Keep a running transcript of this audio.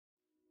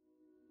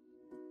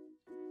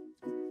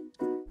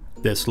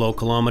This Low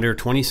Kilometre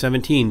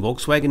 2017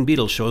 Volkswagen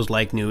Beetle shows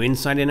like new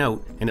inside and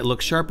out, and it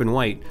looks sharp and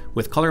white,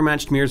 with color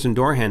matched mirrors and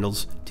door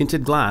handles,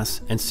 tinted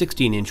glass, and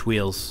 16-inch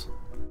wheels.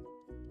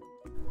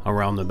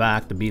 Around the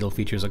back, the Beetle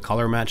features a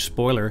color matched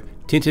spoiler,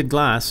 tinted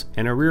glass,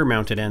 and a rear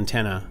mounted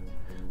antenna.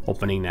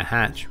 Opening the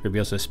hatch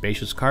reveals a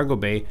spacious cargo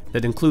bay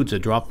that includes a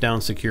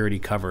drop-down security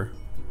cover.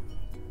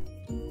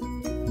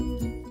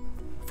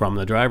 From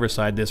the driver's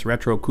side, this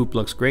Retro Coupe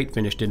looks great,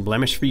 finished in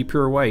blemish-free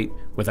pure white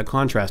with a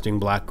contrasting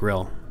black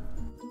grille.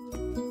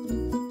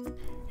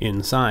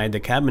 Inside, the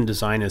cabin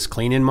design is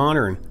clean and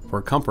modern.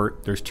 For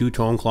comfort, there's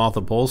two-tone cloth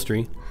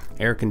upholstery,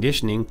 air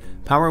conditioning,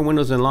 power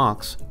windows and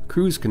locks,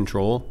 cruise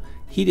control,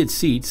 heated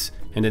seats,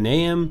 and an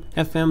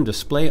AM/FM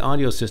display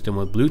audio system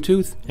with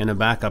Bluetooth and a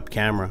backup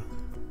camera.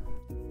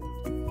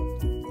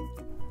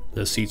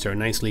 The seats are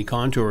nicely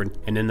contoured,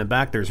 and in the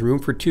back there's room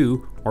for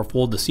two, or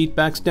fold the seat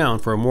backs down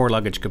for more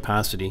luggage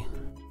capacity.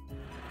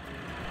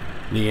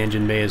 The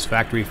engine bay is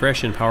factory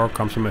fresh, and power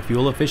comes from a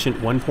fuel-efficient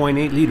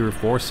 1.8 litre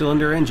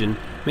 4-cylinder engine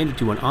mated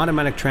to an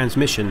automatic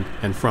transmission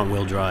and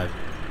front-wheel drive.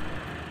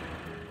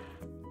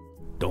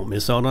 Don't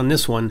miss out on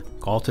this one.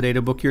 Call today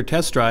to book your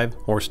test drive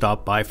or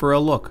stop by for a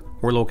look.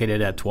 We're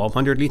located at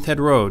 1200 Leathead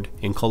Road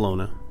in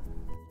Kelowna.